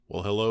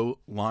Well, hello,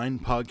 Line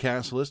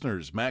Podcast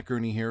listeners. Matt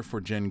Gurney here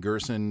for Jen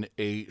Gerson.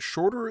 A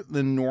shorter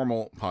than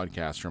normal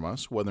podcast from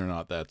us. Whether or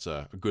not that's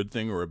a good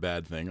thing or a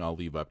bad thing, I'll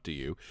leave up to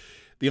you.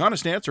 The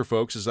honest answer,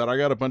 folks, is that I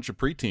got a bunch of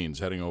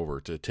preteens heading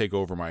over to take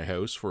over my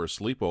house for a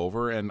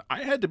sleepover, and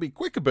I had to be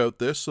quick about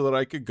this so that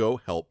I could go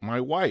help my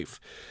wife.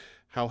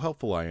 How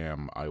helpful I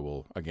am, I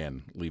will,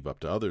 again, leave up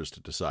to others to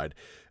decide.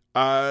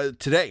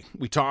 Today,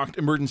 we talked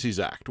Emergencies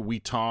Act. We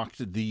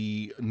talked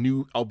the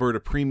new Alberta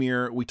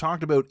Premier. We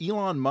talked about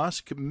Elon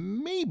Musk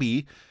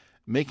maybe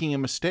making a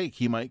mistake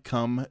he might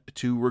come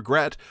to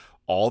regret.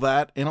 All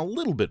that and a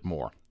little bit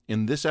more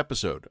in this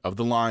episode of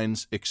the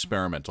Lines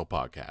Experimental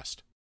Podcast.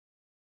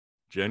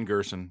 Jen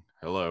Gerson,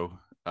 hello.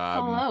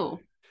 Hello.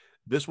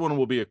 This one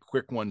will be a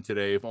quick one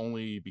today, if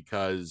only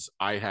because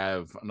I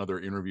have another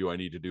interview I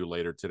need to do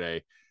later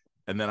today.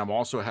 And then I'm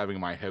also having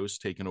my house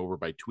taken over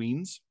by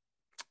tweens.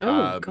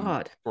 Oh,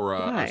 God. For a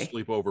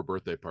sleepover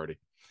birthday party.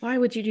 Why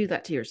would you do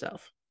that to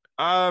yourself?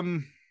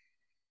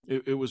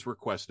 It was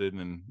requested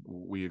and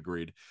we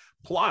agreed.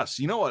 Plus,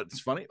 you know what? It's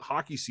funny.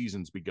 Hockey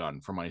season's begun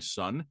for my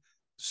son.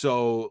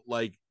 So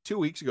like 2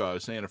 weeks ago, I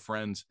was saying to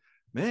friends,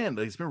 man,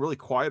 it's been really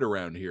quiet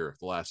around here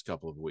the last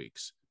couple of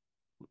weeks.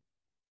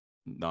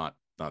 Not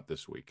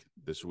this week.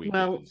 This week.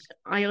 Well,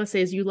 I always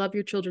say is you love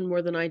your children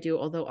more than I do,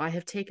 although I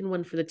have taken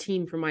one for the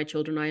team for my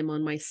children. I am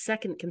on my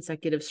second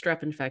consecutive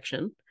strep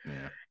infection.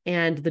 Yeah.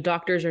 And the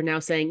doctors are now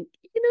saying,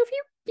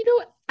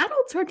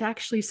 adults aren't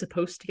actually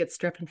supposed to get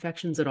strep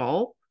infections at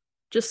all.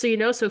 Just so you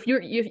know. So if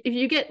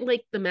you get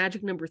like the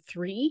magic number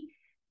 3,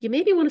 you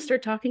maybe want to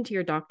start talking to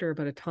your doctor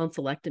about a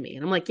tonsillectomy.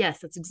 And I'm like, yes,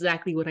 that's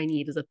exactly what I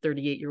need as a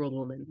 38-year-old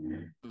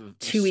woman.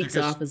 2 weeks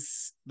off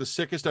is the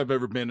sickest I've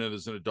ever been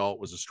as an adult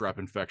was a strep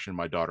infection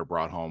my daughter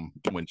brought home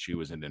when she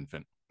was an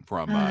infant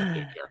from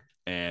daycare.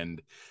 And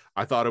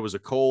I thought it was a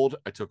cold.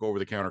 I took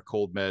over-the-counter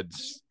cold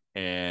meds,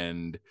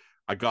 and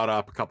I got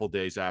up a couple of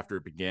days after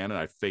it began, and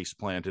I face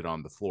planted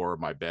on the floor of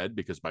my bed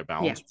because my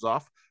balance was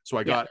off. So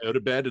I got out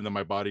of bed, and then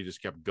my body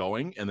just kept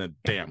going, and then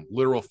bam,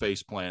 literal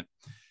face plant.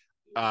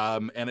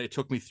 And it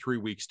took me 3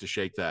 weeks to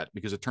shake that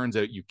because it turns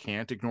out you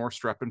can't ignore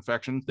strep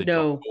infections. They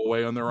don't go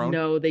away on their own.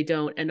 No, they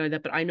don't. And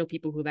but I know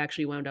people who've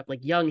actually wound up,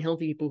 like young,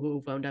 healthy people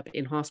who've wound up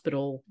in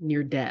hospital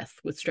near death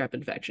with strep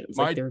infections.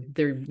 Like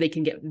they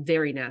can get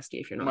very nasty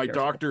if you're not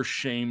careful. My doctor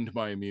shamed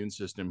my immune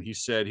system. He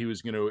said he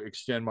was going to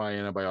extend my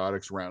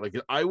antibiotics around. Like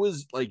I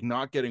was like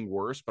not getting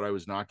worse, but I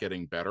was not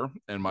getting better.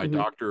 And my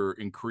doctor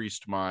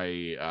increased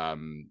my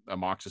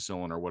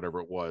amoxicillin or whatever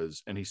it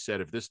was. And he said,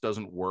 if this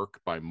doesn't work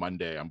by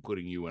Monday, I'm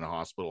putting you in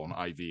a hospital on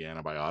IV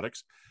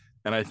antibiotics.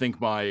 And I think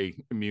my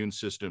immune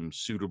system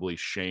suitably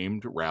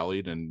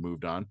rallied and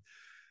moved on.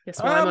 Yes,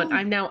 well,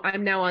 I'm now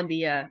on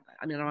the I'm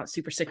not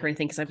super sick or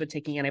anything because I've been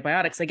taking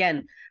antibiotics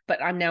again,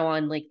 but I'm now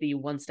on like the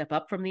one step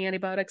up from the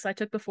antibiotics I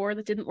took before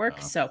that didn't work.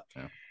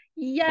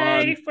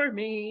 Yay for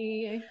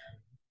me.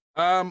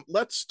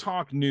 Let's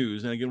talk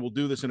news, and again, we'll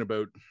do this in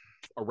about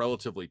a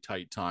relatively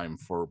tight time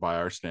by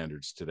our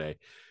standards today.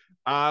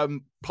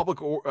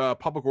 Public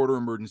Order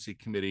Emergency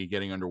Committee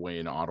getting underway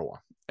in Ottawa,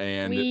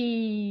 and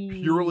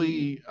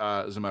purely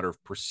as a matter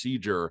of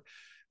procedure,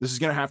 this is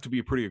going to have to be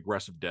a pretty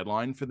aggressive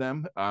deadline for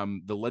them.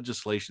 The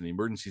legislation, the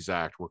Emergencies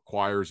Act,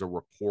 requires a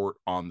report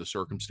on the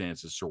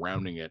circumstances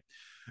surrounding it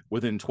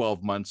within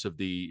 12 months of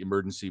the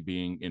emergency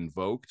being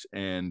invoked.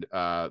 And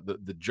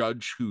the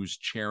judge who's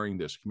chairing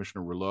this,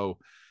 Commissioner Rouleau,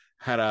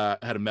 had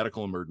a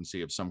medical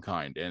emergency of some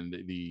kind, and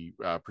the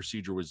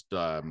procedure was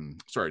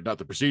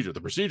the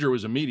procedure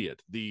was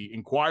immediate. The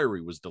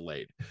inquiry was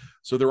delayed,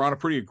 so they're on a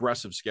pretty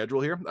aggressive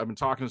schedule here. I've been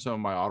talking to some of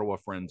my Ottawa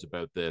friends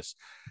about this.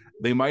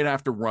 They might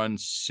have to run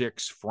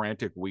 6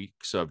 frantic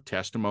weeks of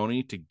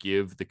testimony to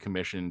give the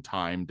commission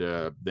time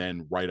to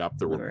then write up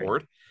the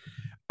report.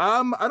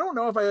 I don't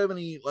know if I have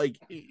any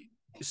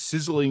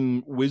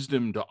sizzling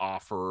wisdom to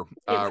offer.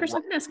 First,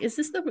 I'm going to ask: is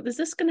this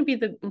going to be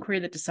the inquiry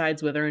that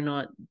decides whether or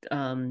not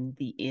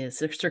the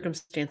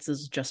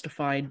circumstances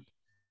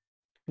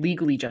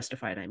legally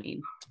justified? I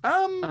mean,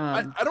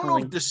 I don't know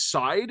if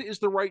 "decide" is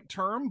the right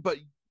term, but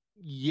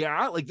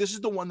yeah, like this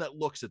is the one that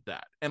looks at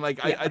that, and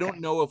I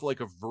don't know if like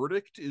a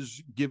verdict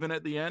is given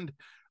at the end.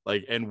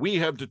 And we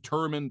have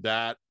determined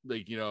that,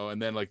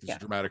 and then this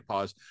dramatic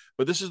pause.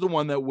 But this is the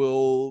one that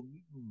will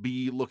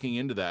be looking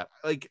into that.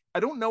 I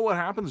don't know what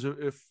happens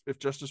if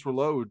Justice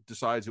Rouleau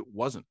decides it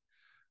wasn't.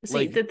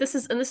 See, this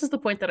is the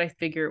point that I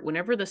figure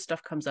whenever this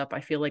stuff comes up,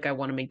 I feel like I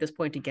want to make this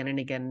point again and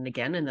again and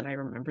again, and then I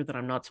remember that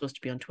I'm not supposed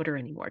to be on Twitter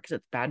anymore because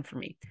it's bad for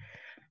me.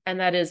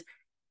 And that is,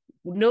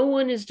 no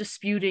one is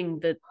disputing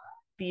that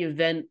the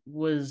event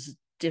was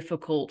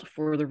difficult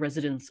for the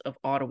residents of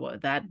Ottawa.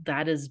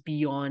 That is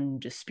beyond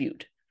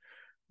dispute.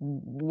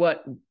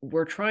 What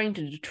we're trying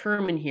to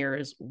determine here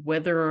is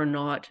whether or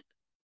not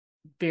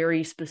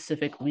very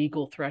specific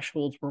legal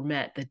thresholds were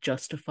met that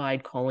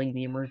justified calling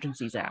the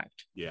Emergencies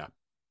Act. Yeah.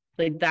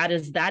 That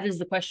is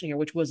the question here,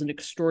 which was an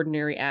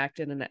extraordinary act,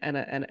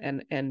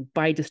 and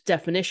by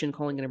definition,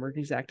 calling an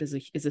Emergencies Act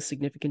is a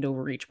significant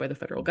overreach by the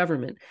federal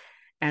government,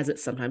 as it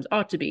sometimes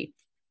ought to be.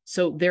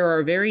 So there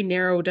are very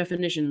narrow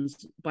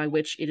definitions by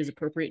which it is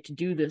appropriate to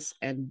do this,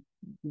 and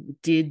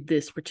did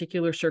this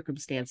particular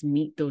circumstance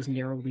meet those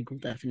narrow legal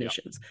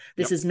definitions? Yep.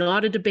 This is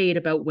not a debate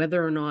about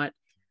whether or not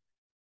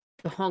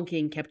the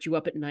honking kept you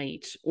up at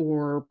night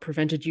or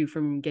prevented you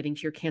from getting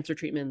to your cancer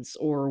treatments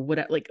or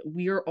what. Like,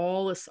 we are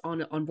all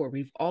on board.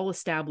 We've all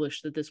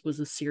established that this was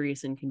a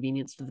serious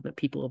inconvenience to the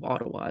people of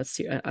Ottawa,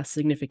 a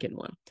significant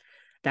one.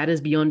 That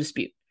is beyond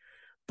dispute.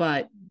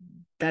 But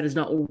that is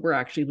not what we're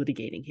actually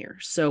litigating here.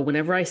 So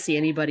whenever I see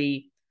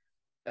anybody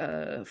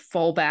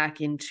fall back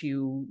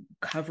into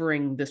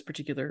covering this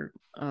particular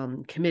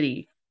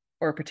committee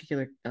or a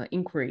particular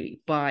inquiry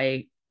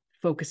by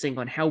focusing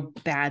on how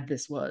bad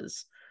this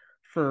was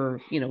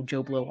for,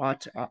 Joe Blow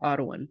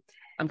Ottawan,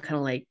 I'm kind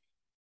of like,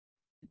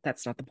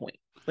 that's not the point.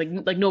 Like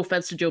no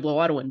offense to Joe Blow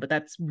Ottawan, but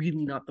that's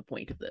really not the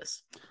point of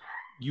this.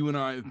 You and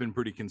I have been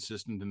pretty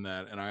consistent in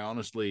that, and I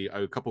honestly,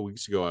 a couple of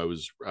weeks ago, I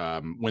was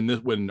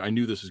when I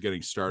knew this was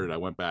getting started, I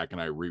went back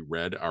and I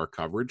reread our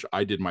coverage.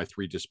 I did my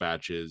 3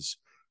 dispatches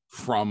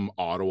from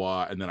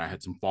Ottawa, and then I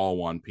had some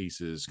follow-on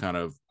pieces, kind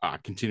of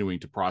continuing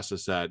to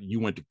process that. You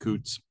went to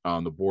Coutts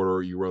on the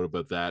border, you wrote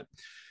about that,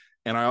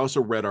 and I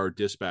also read our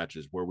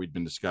dispatches where we'd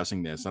been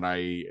discussing this. And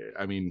I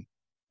mean,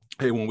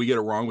 hey, when we get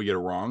it wrong, we get it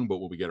wrong, but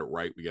when we get it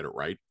right, we get it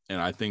right.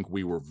 And I think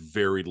we were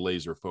very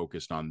laser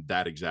focused on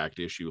that exact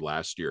issue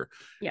last year.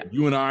 Yeah.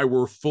 You and I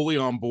were fully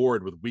on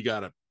board with, we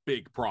got a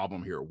big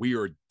problem here. We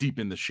are deep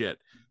in the shit.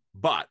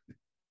 But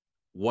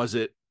was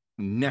it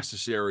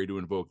necessary to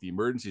invoke the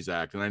Emergencies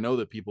Act? And I know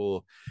that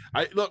people,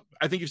 I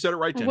think you said it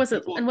right, Jen. Was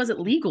it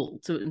legal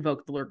to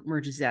invoke the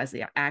Emergencies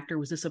Act, or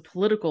was this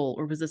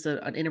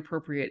an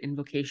inappropriate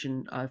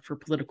invocation for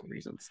political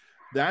reasons?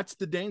 That's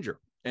the danger.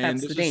 And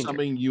this is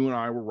something you and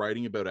I were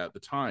writing about at the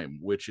time,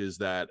 which is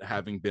that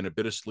having been a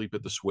bit asleep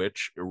at the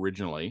switch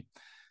originally,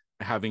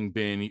 having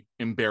been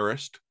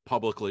embarrassed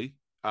publicly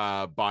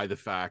by the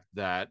fact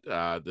that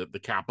the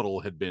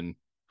capital had been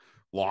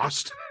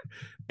lost,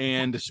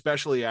 and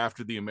especially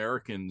after the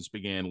Americans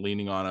began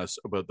leaning on us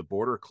about the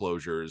border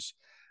closures,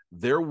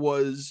 there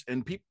was,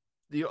 and people,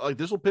 like,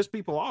 this will piss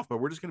people off, but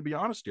we're just going to be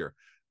honest here.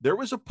 There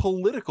was a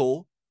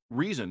political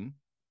reason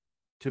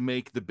to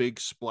make the big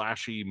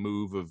splashy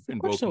move of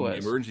invoking the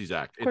Emergencies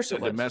Act. It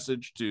sent a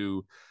message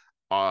to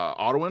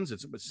Ottawans.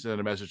 It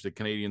sent a message to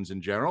Canadians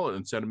in general,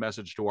 and sent a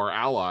message to our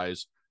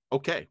allies.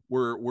 Okay,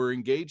 we're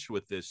engaged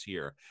with this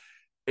here,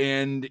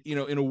 and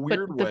in a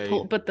weird way.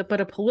 But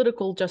a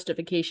political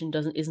justification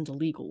isn't a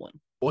legal one.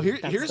 Well,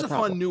 here's a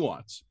fun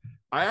nuance.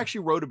 I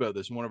actually wrote about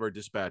this in one of our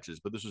dispatches,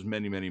 but this was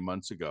many, many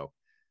months ago.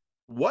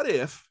 What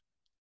if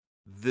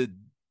the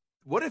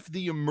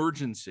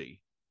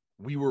emergency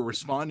we were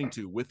responding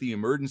to with the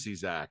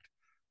Emergencies Act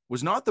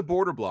was not the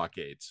border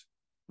blockades,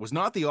 was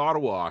not the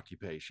Ottawa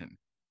occupation?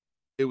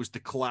 It was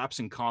the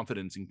collapsing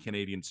confidence in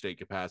Canadian state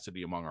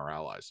capacity among our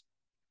allies.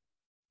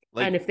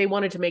 And if they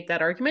wanted to make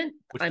that argument,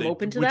 I'm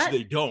open to that. Which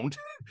they don't.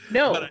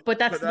 No, but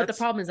the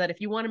problem is that if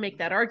you want to make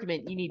that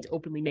argument, you need to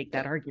openly make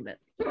that argument.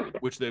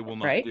 Which they will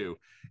not do.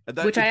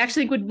 Which I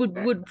actually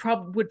would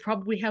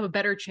probably have a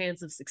better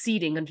chance of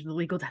succeeding under the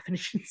legal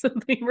definitions of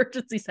the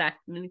Emergencies Act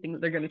than anything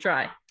that they're going to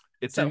try.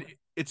 It's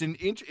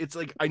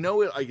like, I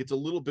know it, like, it's a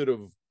little bit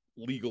of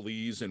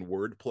legalese and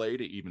wordplay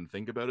to even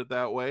think about it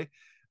that way,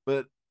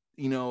 but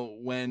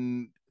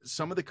when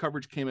some of the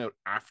coverage came out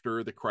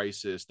after the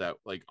crisis, that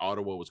like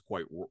Ottawa was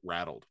quite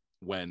rattled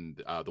when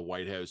the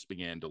White House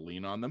began to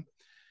lean on them,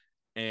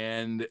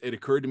 and it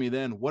occurred to me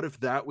then, what if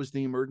that was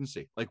the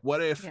emergency? Like,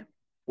 what if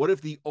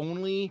the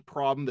only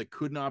problem that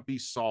could not be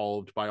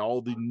solved by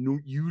all the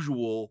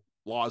usual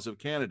laws of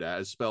Canada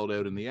as spelled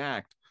out in the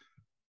act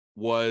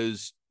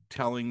was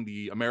telling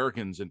the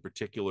Americans in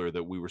particular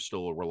that we were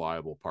still a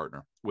reliable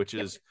partner, which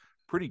is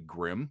pretty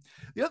grim.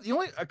 The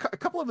only a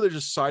couple of other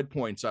just side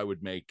points I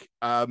would make.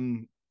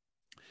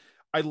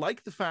 I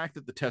like the fact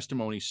that the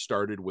testimony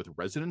started with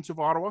residents of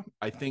Ottawa.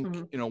 I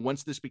think,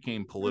 once this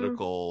became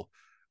political,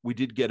 we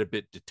did get a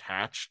bit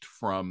detached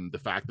from the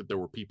fact that there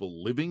were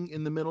people living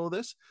in the middle of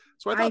this.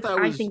 So I thought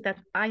I think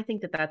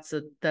that's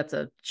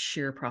a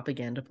sheer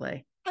propaganda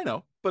play. I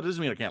know, but it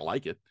doesn't mean I can't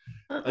like it.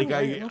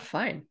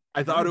 Fine.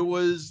 I thought it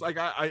was like,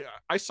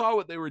 I saw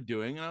what they were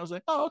doing and I was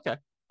like, oh, okay,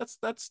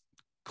 that's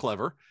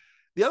clever.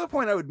 The other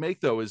point I would make,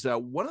 though, is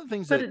that one of the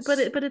things but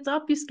it's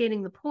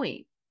obfuscating the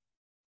point.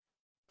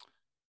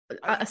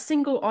 A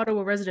single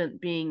Ottawa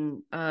resident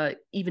being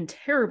even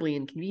terribly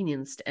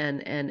inconvenienced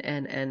and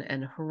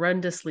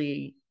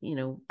horrendously,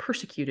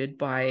 persecuted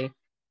by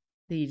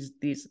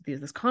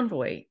this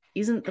convoy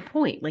isn't the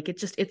point. Like,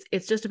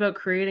 it's just about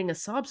creating a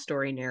sob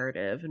story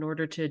narrative in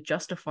order to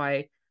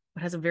justify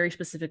what has a very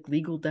specific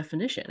legal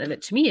definition.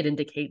 And to me, it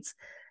indicates,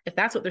 if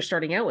that's what they're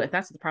starting out with,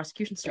 that's what the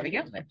prosecution's starting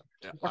out with,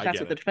 or if that's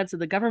what the defense of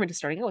the government is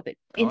starting out with, it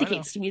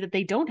indicates to me that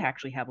they don't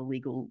actually have a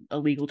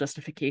legal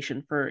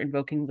justification for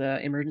invoking the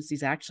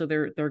Emergencies Act. So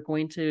they're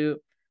going to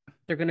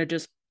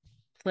just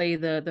play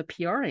the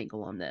PR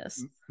angle on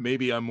this.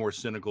 Maybe I'm more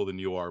cynical than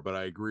you are, but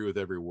I agree with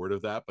every word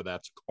of that. But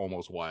that's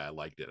almost why I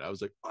liked it. I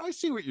was like, oh, I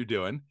see what you're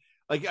doing.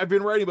 like I've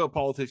been writing about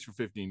politics for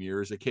 15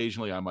 years.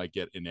 Occasionally I might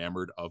get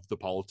enamored of the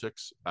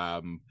politics.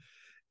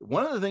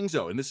 One of the things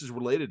though, and this is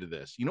related to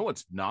this, you know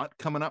what's not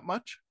coming up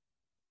much?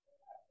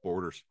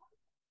 Borders.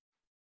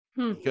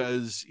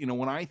 Because, you know,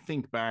 when I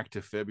think back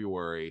to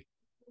February,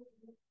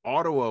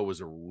 Ottawa was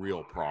a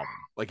real problem.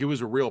 Like, it was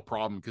a real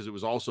problem because it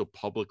was also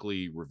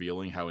publicly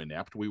revealing how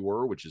inept we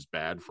were, which is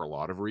bad for a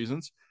lot of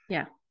reasons.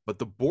 Yeah. But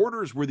the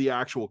borders were the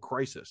actual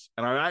crisis.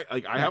 And I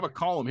have a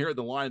column here at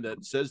the line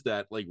that says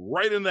that, like,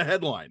 right in the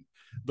headline,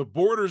 the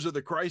borders are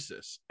the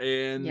crisis.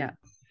 And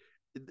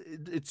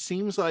it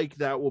seems like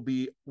that will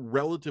be,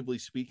 relatively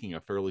speaking,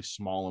 a fairly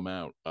small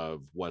amount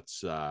of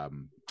what's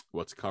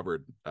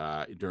covered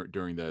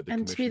during the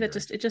and to me that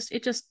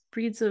it just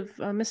breeds of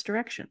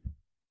misdirection.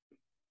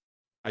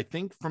 I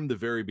think from the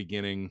very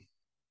beginning,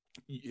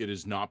 it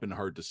has not been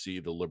hard to see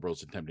the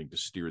Liberals attempting to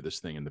steer this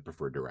thing in the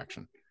preferred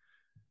direction.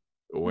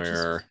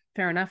 Where,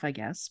 fair enough, I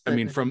guess. But... I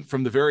mean,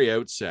 from the very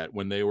outset,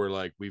 when they were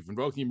like, we've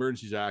invoked the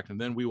Emergencies Act,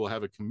 and then we will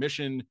have a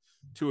commission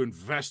to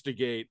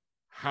investigate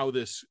how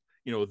this,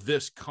 you know,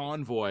 this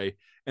convoy,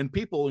 and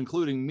people,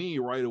 including me,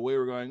 right away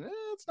were going,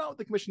 that's not what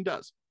the commission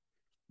does.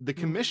 The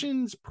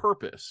commission's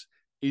purpose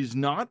is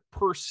not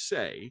per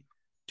se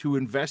to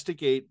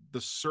investigate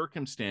the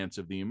circumstance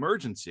of the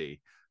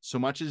emergency so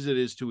much as it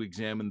is to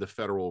examine the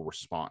federal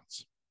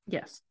response.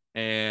 Yes.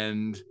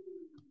 And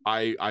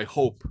I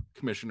hope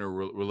Commissioner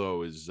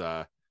Rouleau is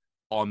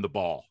on the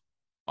ball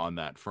on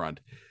that front.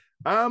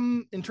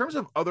 In terms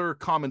of other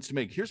comments to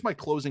make, here's my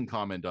closing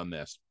comment on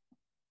this.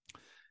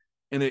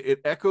 And it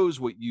echoes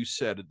what you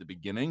said at the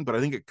beginning, but I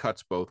think it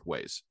cuts both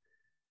ways.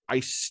 I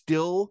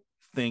still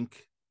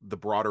think the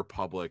broader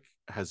public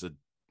has a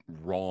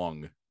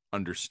wrong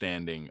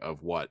understanding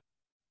of what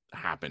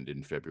happened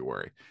in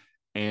February.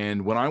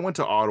 And when I went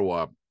to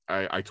Ottawa,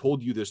 I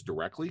told you this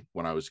directly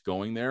when I was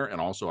going there. And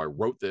also I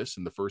wrote this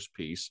in the first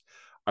piece.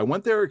 I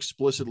went there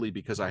explicitly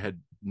because I had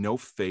no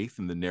faith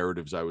in the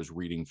narratives I was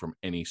reading from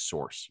any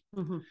source.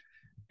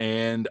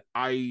 And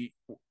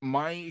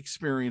my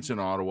experience in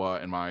Ottawa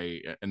and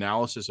my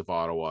analysis of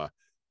Ottawa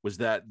was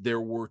that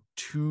there were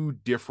two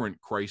different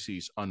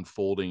crises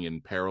unfolding in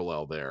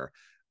parallel there.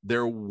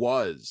 There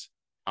was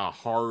a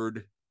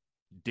hard,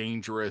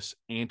 dangerous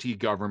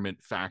anti-government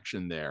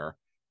faction there,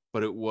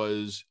 but it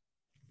was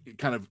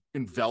kind of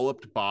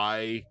enveloped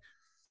by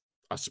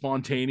a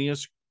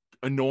spontaneous,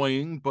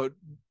 annoying, but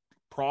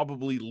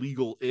probably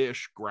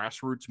legal-ish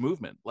grassroots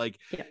movement. Like,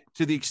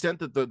 to the extent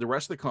that the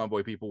rest of the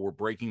convoy people were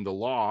breaking the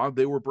law,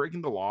 they were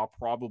breaking the law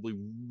probably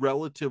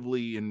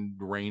relatively in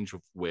range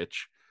of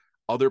which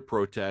other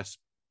protests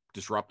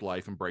disrupt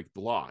life and break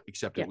the law,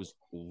 except it was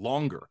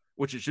longer,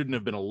 which it shouldn't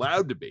have been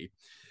allowed to be.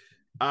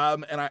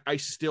 And I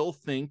still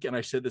think, and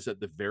I said this at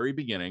the very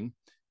beginning,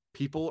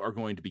 people are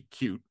going to be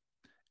cute,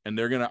 and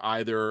they're going to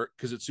either,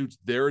 because it suits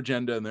their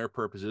agenda and their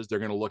purposes, they're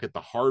going to look at the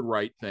hard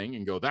right thing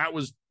and go, that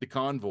was the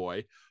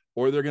convoy,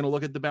 or they're going to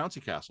look at the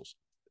bouncy castles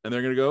and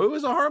they're going to go, it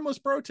was a harmless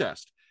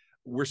protest.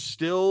 We're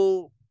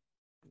still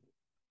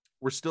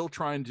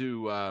trying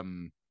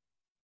to,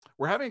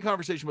 we're having a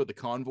conversation about the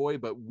convoy,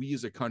 but we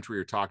as a country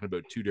are talking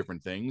about two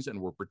different things,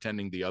 and we're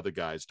pretending the other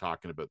guy's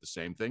talking about the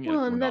same thing.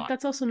 Well, and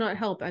that's also not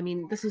help. I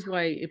mean, this is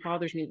why it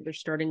bothers me that they're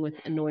starting with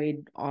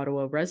annoyed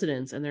Ottawa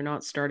residents, and they're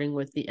not starting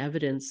with the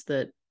evidence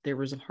that there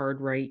was a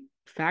hard right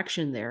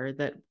faction there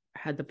that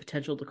had the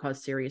potential to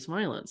cause serious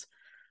violence,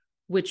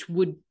 which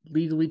would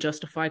legally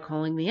justify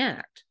calling the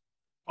act.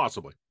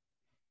 Possibly.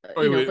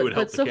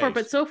 But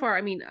so far,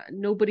 I mean,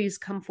 nobody's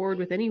come forward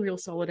with any real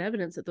solid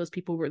evidence that those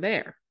people were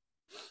there.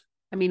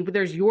 I mean, but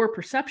there's your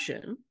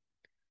perception,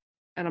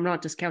 and I'm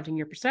not discounting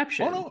your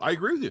perception. Oh no, I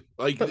agree with you.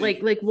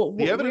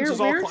 The evidence is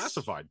all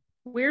classified.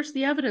 Where's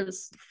the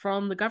evidence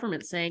from the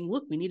government saying,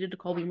 look, we needed to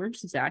call the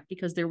Emergencies Act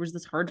because there was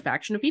this hard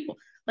faction of people?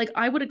 Like,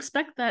 I would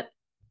expect that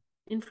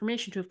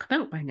information to have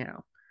come out by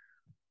now.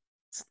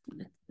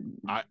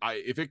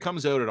 If it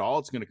comes out at all,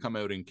 it's going to come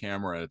out in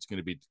camera. It's going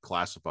to be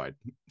classified,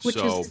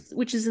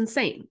 which is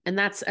insane. And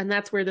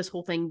that's where this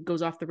whole thing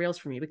goes off the rails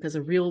for me, because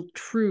a real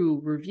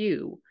true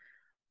review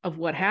of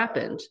what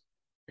happened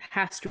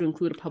has to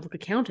include a public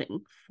accounting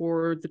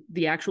for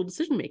the actual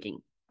decision making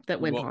that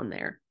went on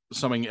there.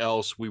 Something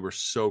else we were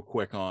so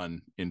quick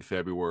on in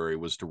February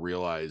was to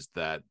realize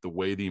that the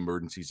way the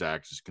Emergencies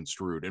Act is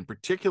construed, and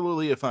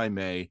particularly, if I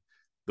may,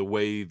 the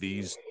way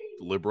these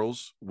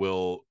Liberals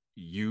will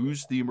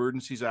use the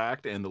Emergencies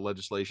Act and the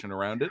legislation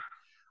around it,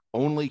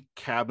 only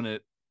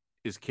Cabinet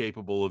is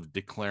capable of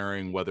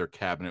declaring whether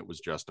Cabinet was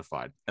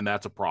justified. And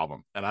that's a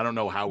problem. And I don't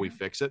know how we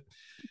fix it.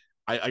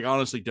 I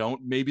honestly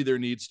don't. Maybe there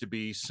needs to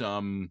be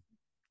some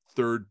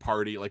third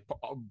party, like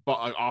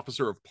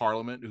officer of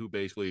parliament, who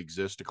basically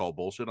exists to call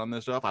bullshit on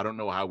this stuff. I don't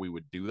know how we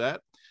would do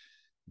that.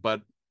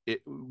 But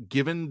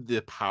given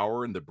the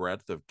power and the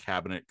breadth of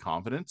Cabinet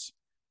competence,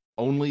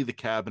 only the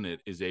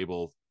Cabinet is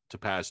able to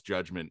pass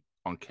judgment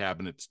on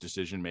Cabinet's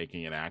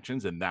decision-making and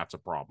actions, and that's a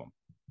problem.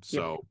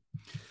 So,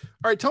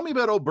 All right, tell me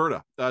about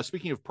Alberta.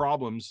 Speaking of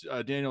problems,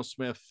 Danielle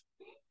Smith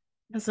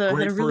Had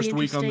Great a really first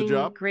week on the interesting,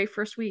 job. great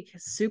first week.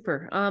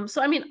 Super.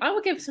 So I mean, I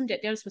will give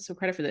Dana Smith some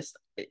credit for this.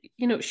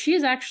 She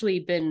has actually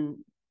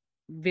been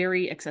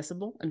very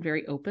accessible and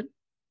very open.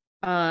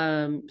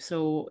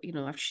 So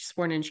after she's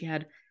sworn in, she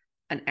had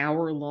an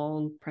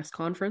hour-long press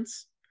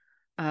conference,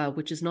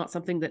 which is not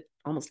something that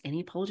almost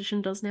any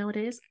politician does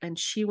nowadays. And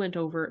she went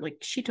over, like,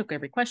 she took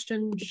every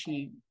question.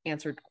 She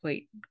answered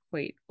quite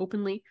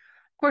openly.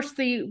 Of course,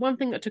 the one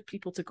thing that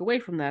people took away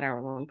from that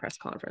hour-long press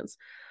conference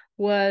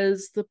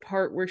was the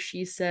part where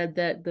she said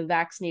that the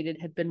vaccinated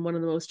had been one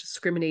of the most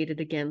discriminated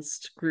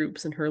against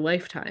groups in her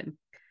lifetime,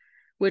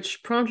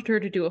 which prompted her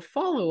to do a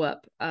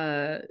follow-up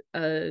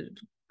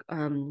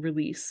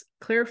release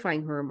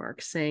clarifying her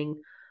remarks,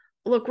 saying,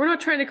 look, we're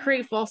not trying to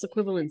create false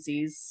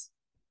equivalencies.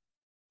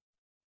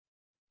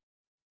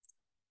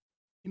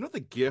 The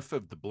gif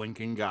of the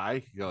blinking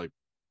guy? Like,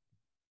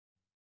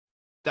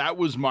 that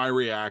was my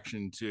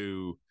reaction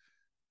to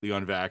the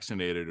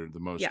unvaccinated or the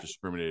most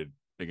discriminated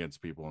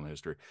against people in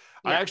history.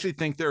 I actually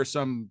think there are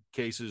some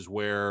cases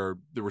where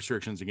the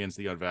restrictions against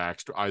the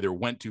unvaxxed either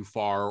went too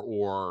far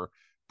or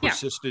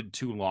persisted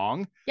too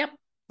long. Yep.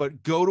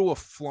 But go to a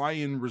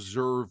fly-in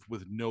reserve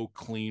with no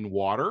clean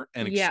water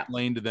and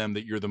explain to them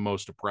that you're the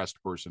most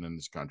oppressed person in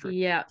this country.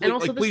 Yeah. And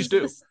also, please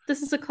do.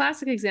 This is a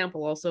classic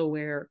example also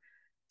where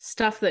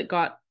stuff that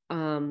got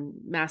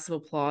massive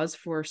applause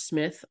for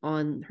Smith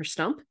on her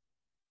stump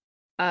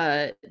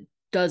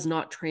does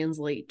not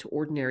translate to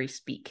ordinary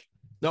speak.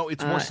 No,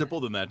 it's more simple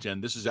than that, Jen.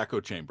 This is echo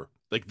chamber.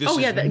 Like, this is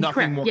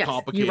nothing more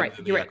complicated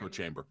than the echo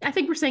chamber. I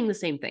think we're saying the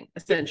same thing,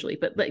 essentially.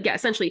 But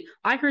essentially,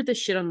 I heard this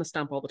shit on the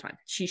stump all the time.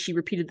 She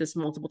repeated this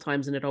multiple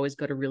times, and it always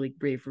got a really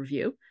rave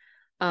review.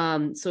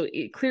 So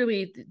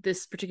clearly,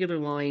 this particular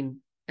line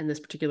and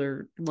this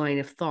particular line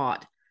of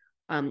thought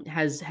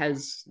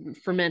has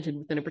fermented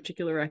within a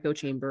particular echo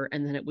chamber,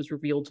 and then it was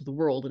revealed to the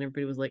world, and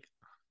everybody was like,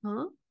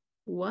 "Huh?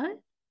 What?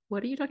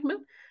 What are you talking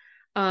about?"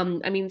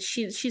 I mean,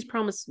 she's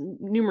promised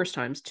numerous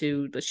times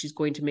that she's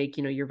going to make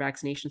your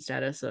vaccination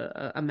status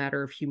a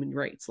matter of human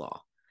rights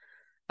law.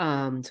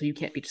 So you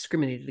can't be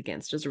discriminated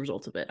against as a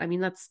result of it. I mean,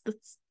 that's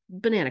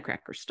banana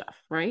cracker stuff,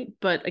 right?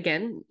 But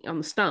again, on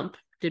the stump,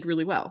 did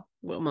really well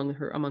among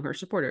her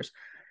supporters.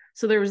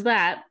 So there was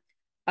that.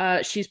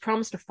 She's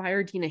promised to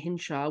fire Deena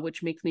Hinshaw,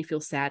 which makes me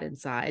feel sad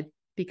inside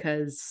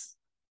because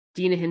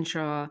Deena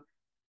Hinshaw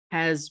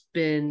has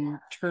been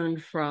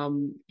turned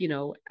from,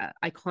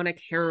 iconic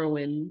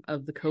heroine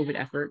of the COVID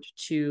effort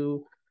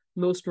to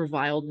most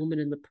reviled woman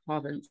in the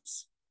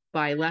province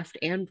by left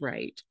and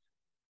right.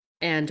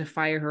 And to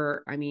fire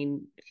her, I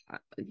mean,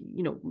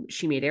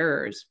 she made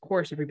errors. Of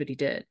course, everybody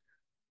did.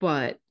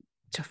 But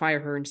to fire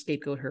her and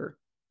scapegoat her,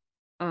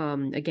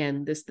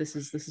 again, this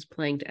is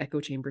playing to echo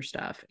chamber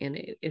stuff, and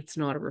it's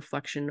not a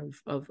reflection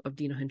of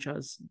Deena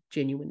Hinshaw's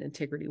genuine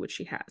integrity, which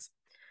she has.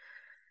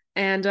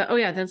 And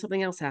then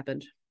something else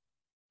happened.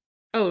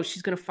 Oh,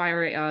 she's gonna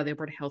fire the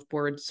Alberta Health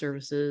Board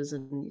services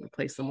and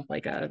replace them with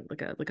like a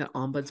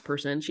ombuds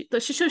person.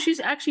 She's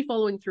actually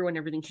following through on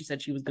everything she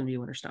said she was gonna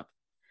do on her stuff,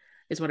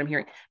 is what I'm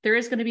hearing.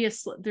 There's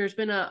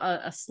been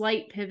a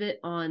slight pivot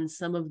on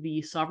some of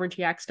the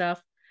Sovereignty Act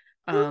stuff.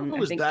 I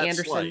think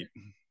Anderson. Slight?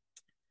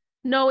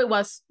 No, it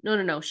was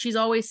no. She's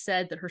always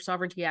said that her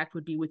Sovereignty Act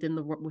would be within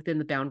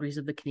the boundaries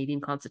of the Canadian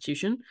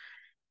Constitution,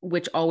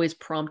 which always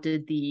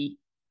prompted the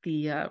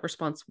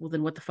response. Well,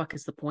 then what the fuck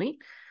is the point?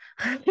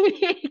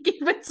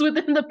 If it's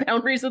within the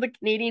boundaries of the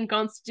Canadian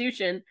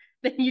Constitution,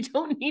 then you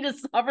don't need a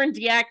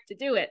Sovereignty Act to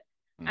do it.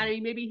 I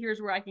mean, maybe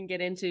here's where I can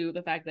get into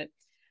the fact that,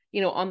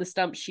 on the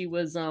stump, she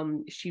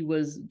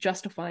was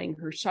justifying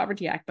her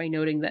Sovereignty Act by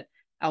noting that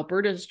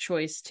Alberta's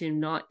choice to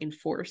not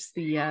enforce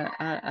the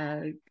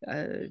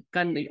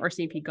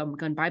RCMP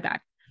gun buyback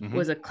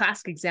was a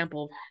classic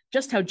example of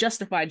just how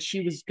justified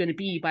she was going to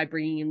be by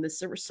bringing in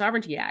this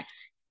Sovereignty Act.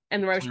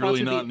 And the right response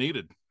really not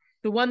needed.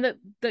 The one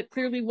that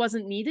clearly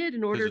wasn't needed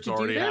in order to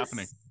do this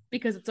happening.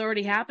 Because it's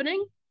already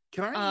happening.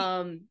 Can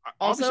I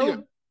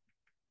also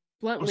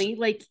bluntly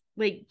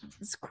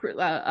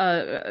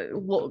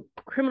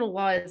criminal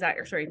law is that,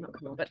 or sorry, not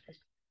criminal, but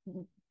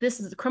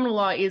criminal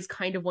law is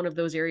kind of one of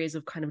those areas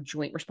of kind of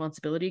joint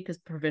responsibility because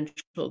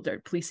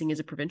policing is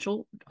a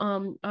provincial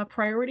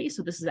priority.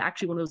 So this is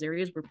actually one of those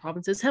areas where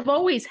provinces have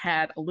always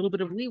had a little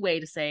bit of leeway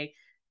to say,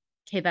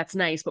 okay, that's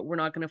nice, but we're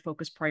not going to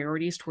focus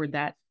priorities toward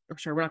that.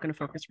 We're not going to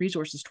focus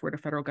resources toward a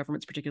federal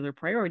government's particular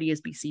priority,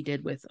 as BC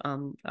did with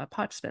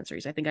pot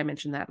dispensaries. I think I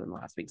mentioned that in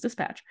last week's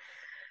dispatch.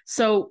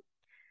 So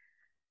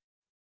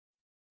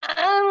I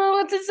don't know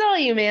what to tell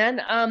you,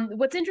 man.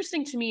 What's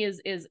interesting to me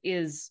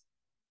is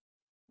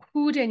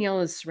who Danielle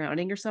is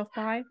surrounding herself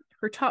by.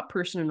 Her top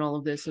person in all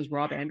of this is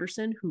Rob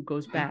Anderson, who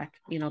goes back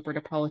in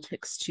Alberta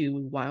politics to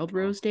Wild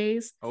Rose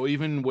days. Oh,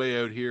 even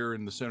way out here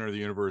in the center of the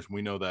universe,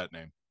 we know that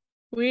name.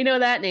 We know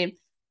that name.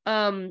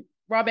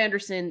 Rob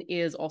Anderson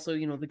is also,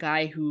 the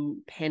guy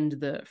who penned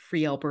the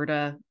Free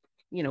Alberta,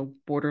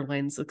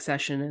 borderline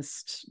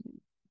successionist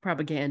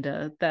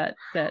propaganda that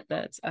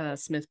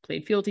Smith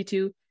played fealty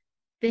to.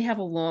 They have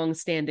a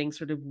long-standing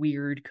sort of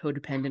weird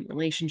codependent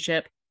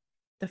relationship.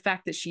 the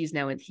fact that he's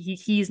now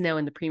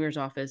in the premier's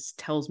office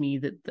tells me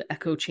that the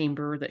echo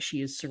chamber that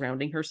she is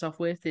surrounding herself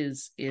with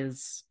is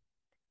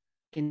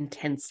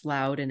intense,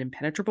 loud, and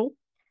impenetrable.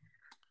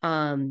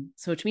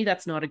 So to me,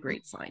 that's not a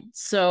great sign.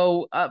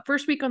 So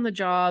first week on the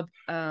job,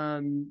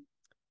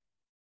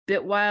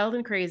 bit wild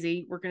and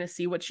crazy. We're gonna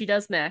see what she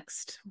does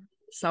next.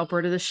 It's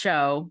Alberta the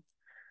show.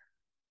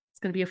 It's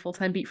gonna be a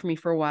full-time beat for me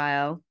for a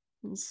while.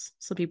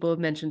 Some people have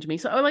mentioned to me.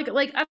 So like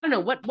I don't know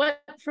what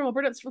from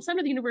Alberta, from Center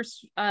of the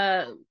Universe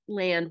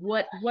land,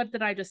 what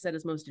that I just said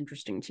is most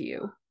interesting to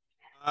you?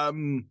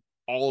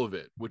 All of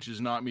it, which is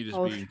not me just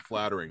being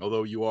flattering,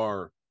 although you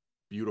are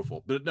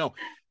beautiful. But no,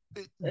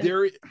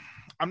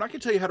 I'm not gonna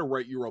tell you how to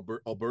write your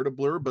Alberta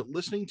blur, but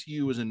listening to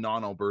you as a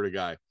non-Alberta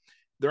guy,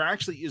 there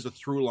actually is a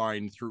through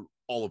line through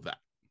all of that.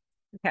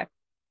 Okay.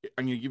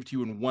 I'm gonna give it to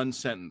you in one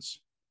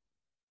sentence.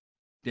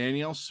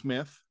 Danielle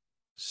Smith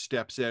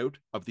steps out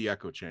of the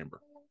echo chamber.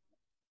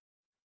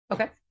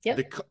 Okay. Yeah.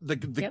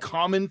 The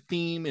common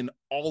theme in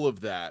all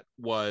of that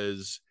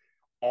was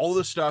all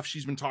the stuff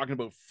she's been talking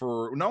about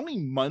for not only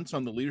months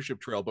on the leadership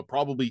trail, but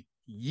probably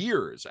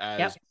years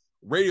as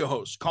radio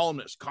host,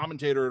 columnist,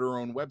 commentator at her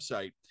own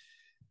website.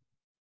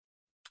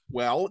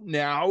 Well,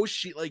 now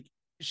she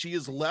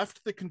has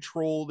left the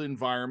controlled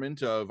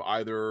environment of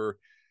either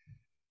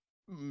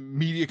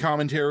media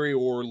commentary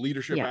or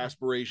leadership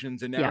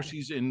aspirations, and now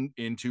she's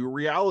into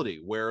reality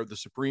where the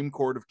Supreme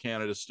Court of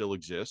Canada still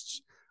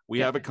exists. We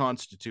have a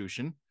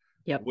constitution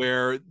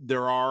where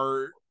there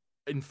are,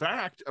 in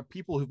fact,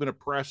 people who've been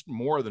oppressed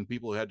more than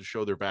people who had to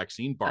show their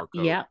vaccine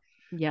barcode.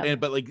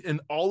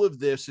 And all of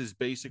this is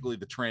basically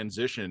the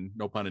transition,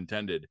 no pun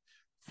intended,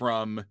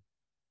 from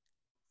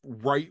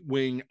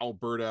right-wing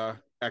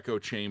Alberta echo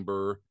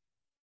chamber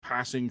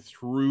passing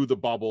through the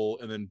bubble,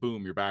 and then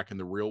boom, you're back in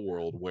the real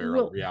world where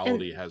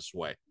reality has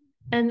sway.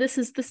 And this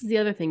is the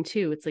other thing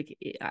too. It's like,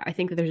 I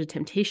think that there's a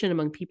temptation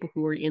among people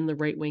who are in the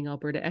right-wing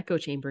Alberta echo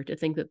chamber to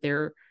think that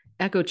their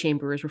echo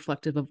chamber is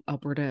reflective of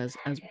Alberta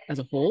as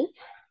a whole.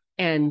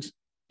 And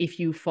if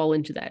you fall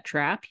into that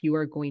trap, you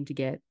are going to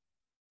get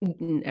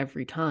eaten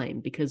every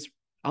time, because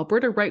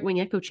Alberta right-wing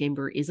echo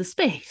chamber is a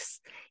space.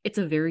 It's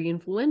a very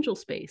influential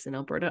space in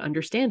Alberta,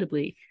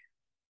 understandably,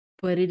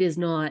 but it is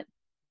not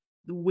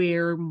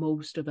where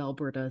most of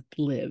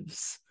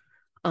lives.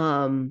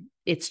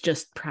 It's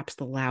just perhaps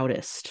the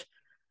loudest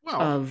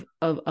of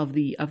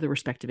the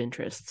respective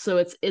interests. So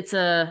it's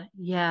a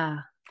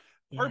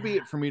far be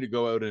it for me to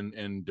go out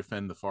and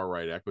defend the far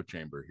right echo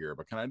chamber here,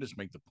 but can I just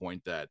make the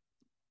point that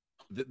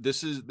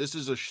this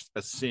is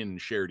a sin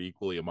shared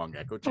equally among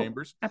echo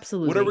chambers?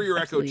 Absolutely. Whatever your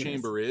echo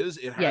chamber is,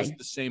 it has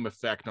the same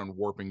effect on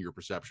warping your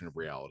perception of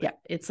reality. Yeah,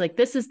 it's like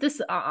this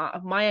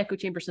my echo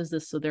chamber says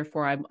this, so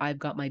therefore I've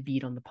got my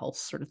beat on the pulse,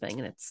 sort of thing.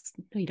 And it's,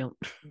 no, you don't.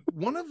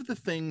 One of the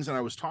things, and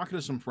I was talking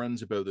to some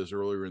friends about this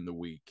earlier in the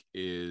week,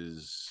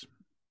 is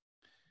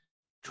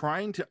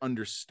trying to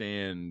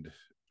understand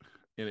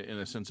in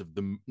a sense of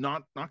the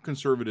not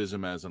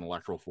conservatism as an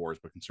electoral force,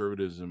 but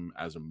conservatism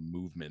as a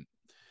movement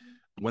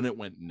when it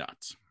went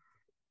nuts.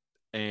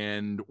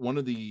 And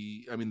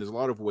there's a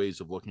lot of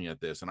ways of looking at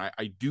this, and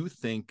I do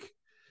think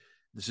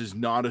this is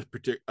not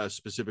a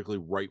specifically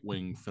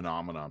right-wing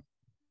phenomenon,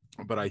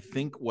 but I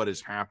think what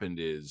has happened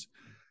is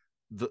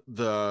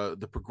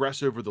the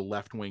progressive or the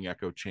left-wing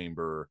echo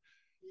chamber,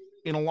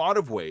 in a lot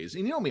of ways,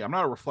 and you know me, I'm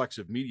not a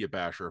reflexive media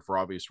basher for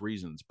obvious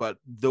reasons, but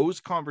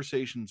those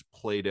conversations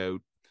played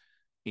out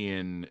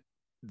in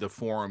the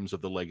forums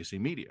of the legacy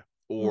media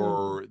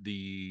or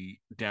the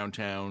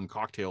downtown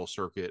cocktail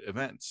circuit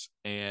events.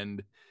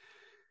 And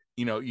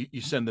you know,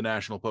 you send the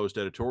National Post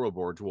editorial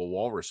board to a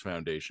Walrus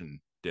Foundation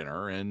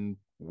dinner, and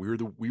we were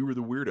the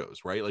weirdos,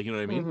 right? Like, you know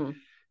what I mean? Mm-hmm.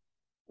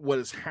 What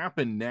has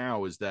happened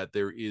now is that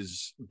there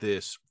is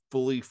this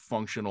fully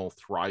functional,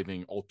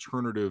 thriving,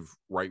 alternative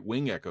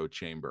right-wing echo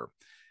chamber,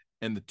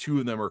 and the two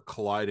of them are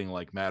colliding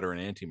like matter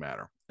and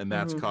antimatter, and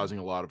that's causing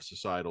a lot of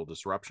societal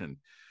disruption.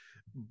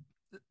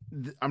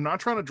 I'm not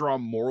trying to draw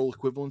moral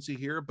equivalency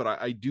here, but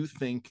I do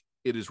think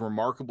it is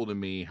remarkable to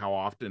me how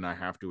often I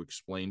have to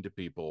explain to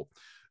people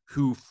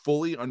who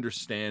fully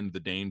understand the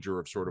danger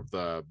of sort of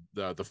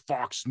the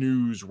Fox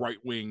News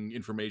right-wing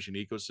information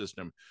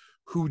ecosystem,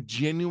 who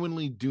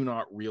genuinely do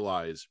not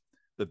realize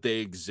that they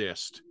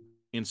exist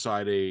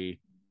inside a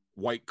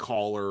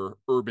white-collar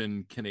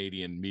urban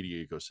Canadian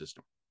media ecosystem.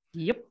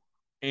 Yep.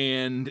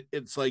 And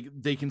it's like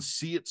they can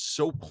see it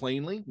so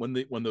plainly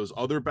when those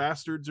other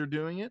bastards are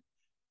doing it,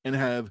 and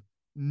have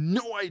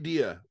no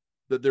idea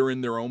that they're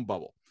in their own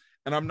bubble.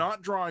 And I'm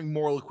not drawing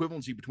moral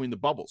equivalency between the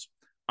bubbles.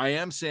 I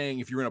am saying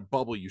if you're in a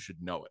bubble, you should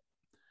know it.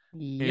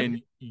 Yep.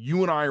 And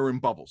you and I are in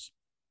bubbles.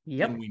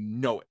 Yep. And we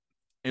know it.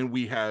 And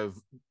we have,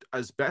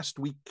 as best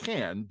we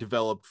can,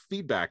 developed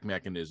feedback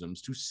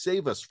mechanisms to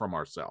save us from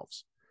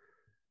ourselves.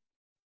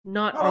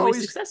 Not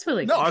always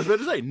successfully. No, I was about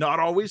to say, not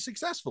always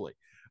successfully.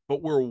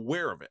 But we're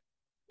aware of it.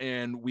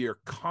 And we are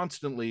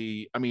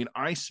constantly, I mean,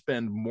 I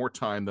spend more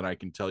time than I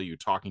can tell you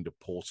talking to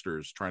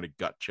pollsters, trying to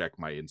gut check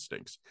my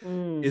instincts.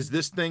 Is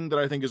this thing that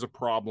I think is a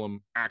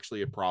problem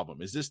actually a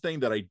problem? Is this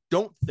thing that I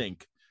don't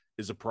think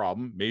is a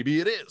problem. Maybe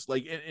it is.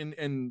 Like,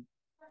 and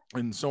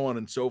so on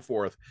and so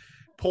forth.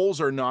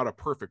 Polls are not a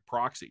perfect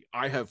proxy.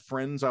 I have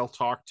friends I'll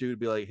talk to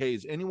be like, hey,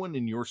 is anyone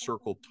in your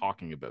circle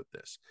talking about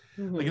this?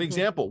 Like an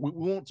example, we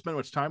won't spend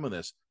much time on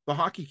this. The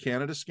Hockey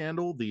Canada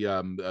scandal, the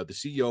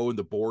CEO and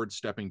the board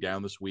stepping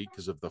down this week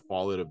because of the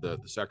fallout of the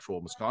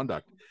sexual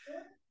misconduct.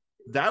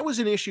 That was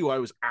an issue I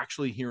was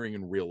actually hearing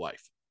in real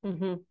life.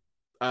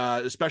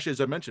 Especially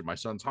as I mentioned, my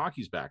son's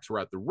hockey's back. So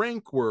we're at the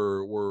rink,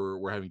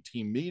 we're having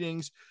team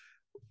meetings.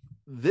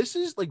 This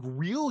is like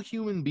real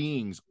human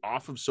beings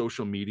off of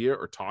social media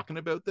are talking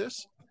about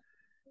this.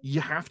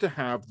 You have to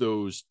have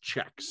those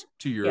checks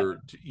to your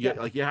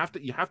like you have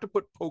to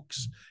put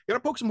pokes, you gotta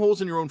poke some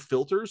holes in your own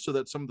filters so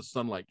that some of the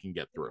sunlight can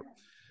get through.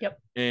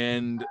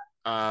 And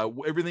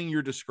everything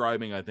you're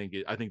describing, I think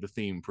the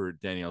theme for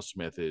Danielle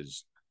Smith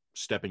is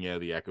stepping out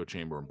of the echo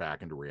chamber and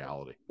back into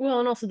reality. Well,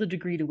 and also the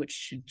degree to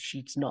which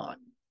she's not.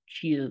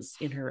 She is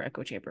in her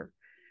echo chamber.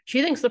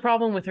 She thinks the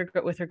problem with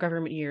her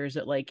government here is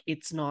that like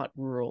it's not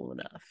rural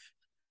enough.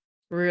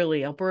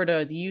 Really,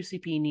 Alberta, the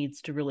UCP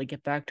needs to really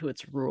get back to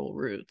its rural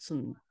roots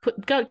and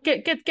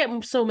get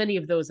so many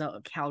of those out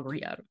of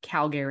Calgary, out of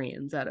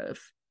Calgarians, out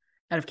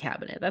of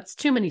cabinet. That's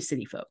too many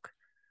city folk.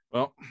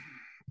 Well,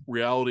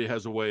 reality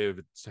has a way of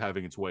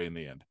having its way in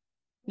the end.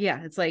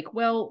 Yeah, it's like,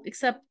 well,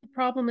 except the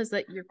problem is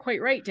that you're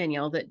quite right,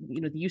 Danielle, that the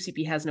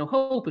UCP has no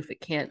hope if it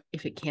can't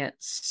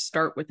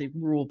start with a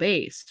rural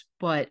base,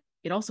 but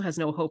it also has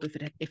no hope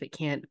if it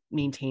can't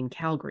maintain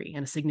Calgary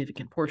and a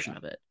significant portion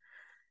of it.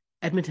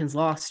 Edmonton's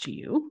lost to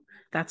you.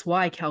 That's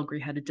why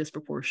Calgary had a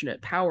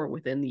disproportionate power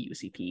within the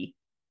UCP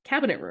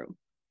cabinet room.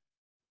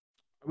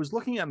 I was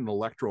looking at an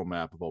electoral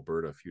map of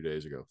Alberta a few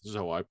days ago. This is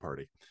how I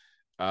party.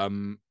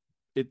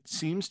 It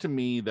seems to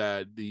me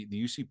that the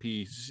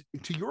UCP,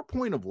 to your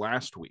point of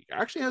last week,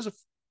 actually has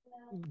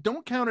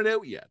don't count it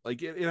out yet.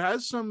 Like it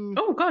has some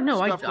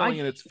stuff going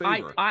in its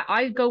favor.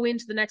 I go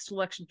into the next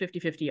election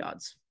 50-50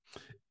 odds.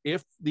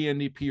 If the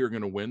NDP are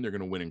going to win, they're going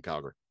to win in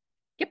Calgary.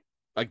 Yep.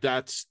 Like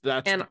that's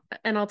and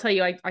I'll tell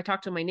you, I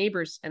talked to my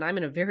neighbors, and I'm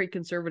in a very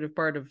conservative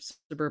part of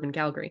suburban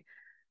Calgary.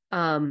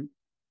 But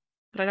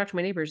I talked to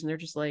my neighbors, and they're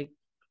just like,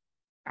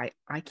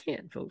 I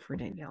can't vote for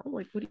Danielle.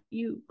 Like, what do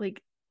you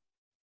like?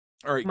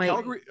 All right,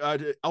 Calgary,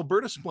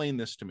 Alberta, explain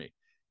this to me.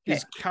 Okay.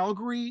 Is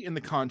Calgary, in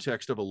the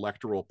context of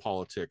electoral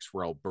politics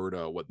for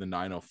Alberta, what the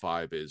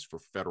 905 is for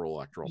federal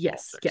electoral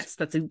politics? Yes,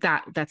 that's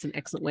an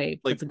excellent way.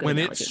 Like when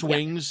it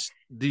swings,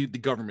 the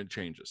government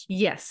changes.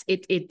 Yes,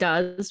 it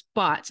does,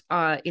 but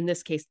in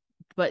this case,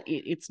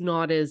 it's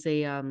not as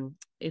a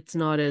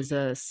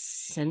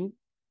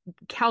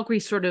Calgary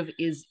sort of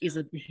is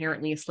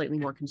inherently a slightly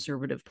more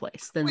conservative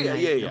place than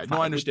yeah.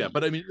 No, I understand,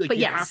 but I mean, like,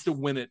 you have to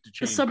win it to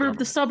change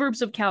the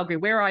suburbs of Calgary,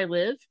 where I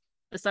live.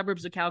 The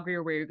suburbs of Calgary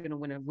are where you're going to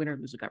win or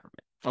lose a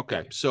government.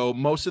 Okay, so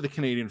most of the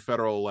Canadian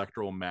federal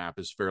electoral map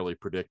is fairly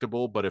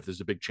predictable, but if there's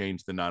a big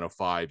change to the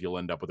 905, you'll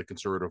end up with a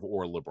conservative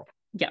or a liberal.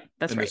 Yeah,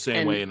 that's right. In the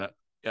same way in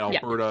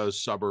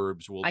Alberta's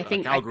suburbs,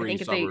 Calgary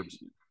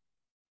suburbs.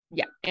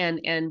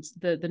 And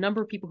the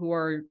number of people who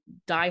are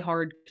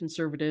diehard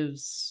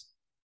conservatives,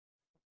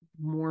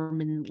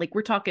 Mormon, like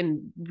we're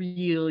talking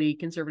really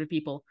conservative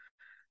people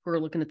who are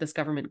looking at this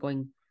government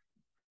going,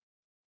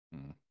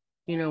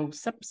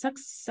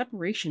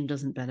 separation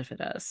doesn't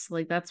benefit us.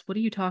 Like, what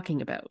are you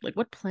talking about? Like,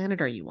 what planet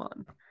are you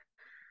on?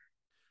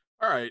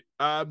 All right.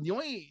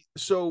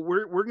 So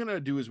we're gonna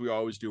do as we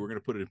always do. We're gonna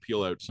put an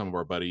appeal out to some of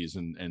our buddies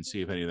and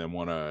see if any of them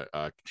want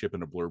to chip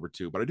in a blurb or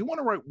two. But I do want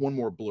to write one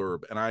more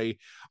blurb, and I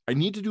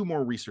need to do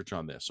more research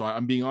on this. So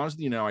I'm being honest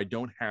with you now. I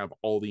don't have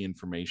all the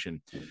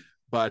information,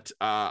 but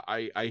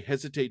I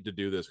hesitate to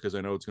do this because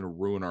I know it's going to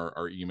ruin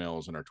our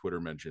emails and our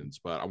Twitter mentions.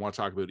 But I want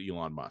to talk about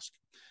Elon Musk.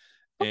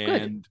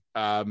 And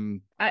I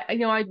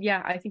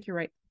think you're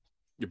right.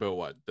 About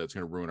what? That's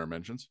going to ruin our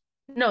mentions?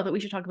 No, that we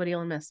should talk about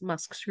Elon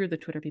Musk. Screw the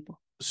Twitter people.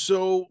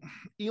 So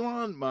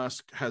Elon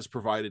Musk has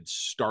provided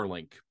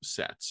Starlink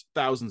sets,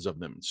 thousands of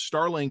them.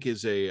 Starlink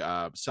is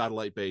a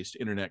satellite-based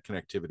internet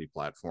connectivity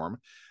platform.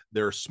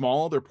 They're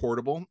small, they're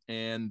portable,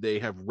 and they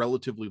have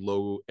relatively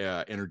low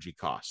energy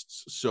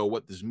costs. So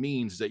what this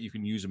means is that you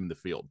can use them in the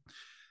field.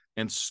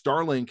 And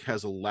Starlink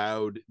has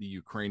allowed the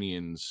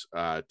Ukrainians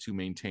to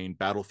maintain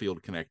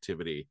battlefield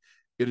connectivity.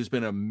 It has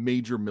been a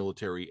major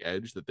military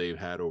edge that they've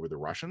had over the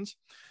Russians.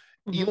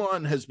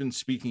 Elon has been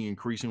speaking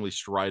increasingly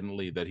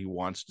stridently that he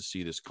wants to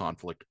see this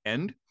conflict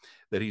end,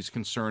 that he's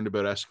concerned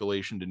about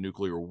escalation to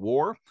nuclear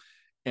war.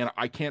 And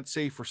I can't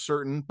say for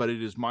certain, but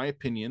it is my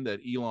opinion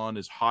that Elon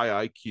is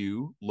high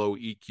IQ, low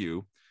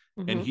EQ,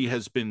 and he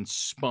has been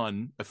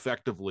spun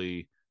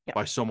effectively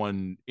by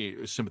someone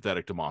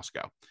sympathetic to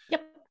Moscow.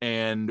 Yep.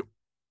 And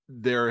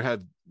there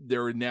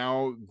are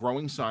now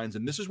growing signs,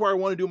 and this is where I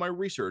want to do my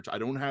research. I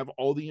don't have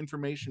all the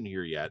information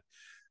here yet,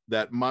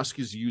 that Musk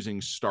is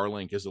using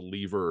Starlink as a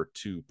lever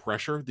to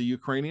pressure the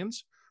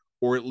Ukrainians,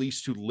 or at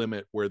least to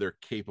limit where they're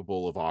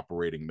capable of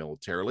operating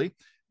militarily.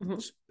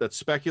 That's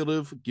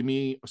speculative. Give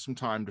me some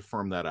time to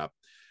firm that up.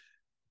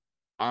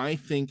 I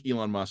think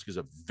Elon Musk is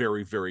a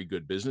very, very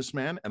good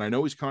businessman. And I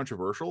know he's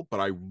controversial,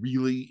 but I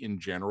really, in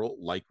general,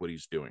 like what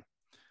he's doing.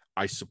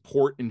 I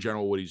support, in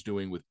general, what he's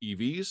doing with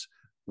EVs,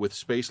 with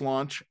space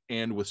launch,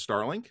 and with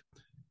Starlink.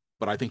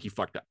 But I think he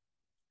fucked up.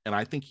 And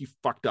I think he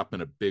fucked up in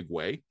a big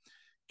way,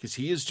 because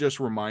he has just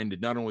reminded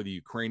not only the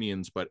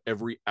Ukrainians, but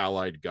every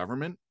allied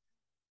government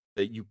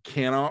that you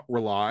cannot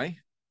rely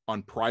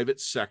on private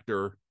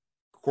sector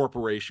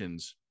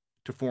corporations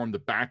to form the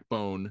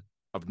backbone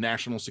of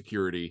national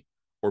security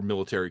or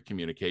military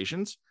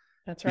communications.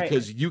 That's right.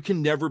 Because you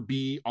can never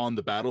be on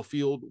the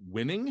battlefield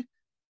winning,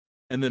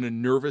 and then a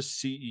nervous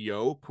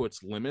CEO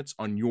puts limits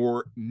on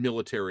your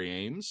military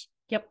aims.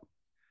 Yep.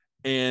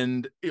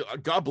 And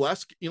God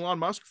bless Elon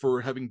Musk for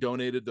having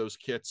donated those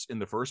kits in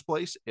the first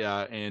place,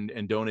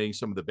 and donating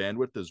some of the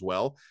bandwidth as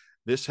well.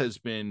 This has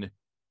been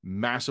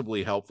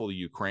massively helpful to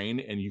Ukraine,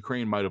 and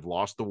Ukraine might have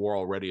lost the war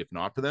already if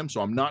not for them.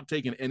 So I'm not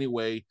taking anything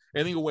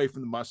away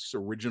from the Musk's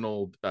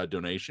original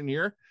donation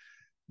here,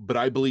 but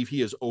I believe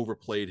he has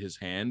overplayed his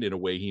hand in a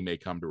way he may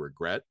come to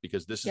regret,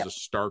 because this is a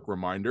stark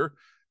reminder.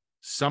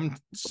 Some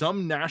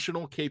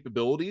national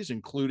capabilities,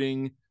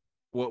 including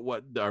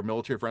what our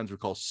military friends would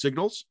call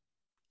signals,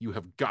 you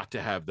have got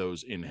to have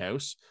those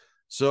in-house.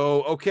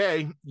 So,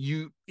 okay,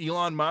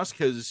 Elon Musk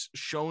has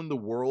shown the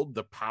world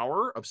the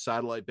power of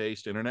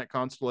satellite-based internet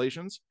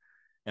constellations,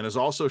 and has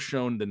also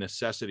shown the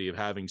necessity of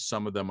having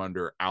some of them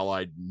under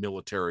allied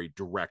military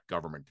direct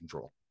government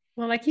control.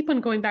 Well, I keep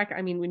on going back.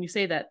 I mean, when you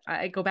say that,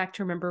 I go back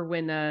to remember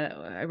when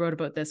I wrote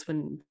about this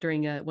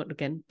during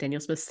Danielle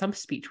Smith's stump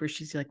speech, where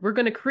she's like, "We're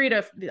going to create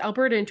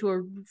Alberta into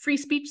a free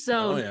speech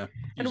zone,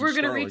 and we're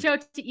going to reach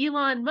out to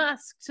Elon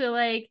Musk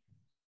to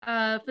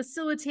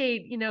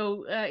facilitate,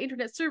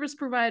 internet service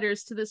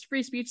providers to this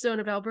free speech zone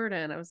of Alberta."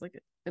 And I was like,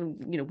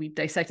 and we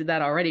dissected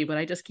that already, but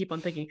I just keep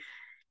on thinking,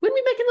 wouldn't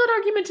we make that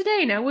argument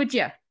today? Now, would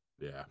you?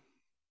 Yeah.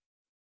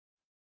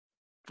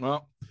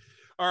 Well.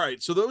 All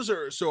right,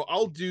 so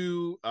I'll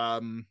do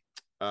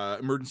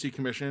Emergency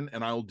Commission,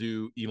 and I'll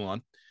do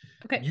Elon.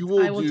 Okay,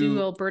 I will do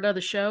Alberta, the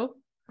show.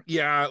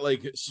 Yeah,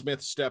 like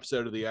Smith steps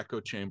out of the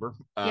echo chamber.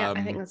 Yeah,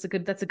 I think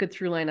that's a good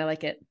through line. I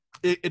like it.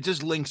 It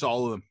just links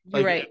all of them.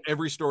 You're right.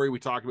 Every story we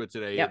talk about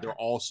today, they're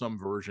all some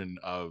version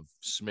of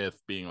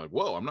Smith being like,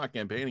 "Whoa, I'm not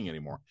campaigning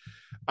anymore."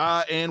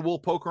 And we'll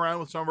poke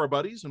around with some of our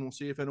buddies, and we'll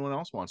see if anyone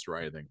else wants to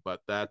write anything. But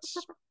that's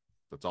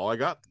all I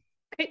got.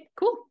 Okay,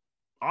 cool.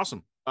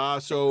 Awesome.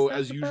 So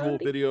as usual,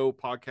 video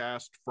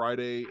podcast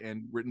Friday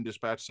and written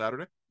dispatch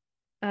Saturday.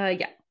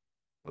 Yeah.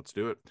 Let's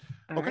do it.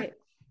 All right.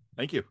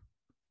 Thank you.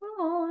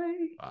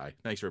 Bye. Bye.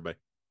 Thanks, everybody.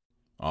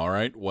 All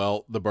right.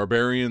 Well, the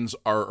barbarians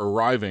are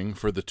arriving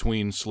for the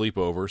tween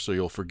sleepover, so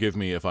you'll forgive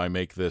me if I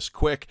make this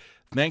quick.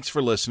 Thanks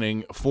for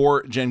listening.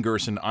 For Jen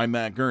Gerson, I'm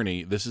Matt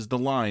Gurney. This is the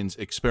Lines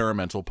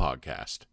Experimental Podcast.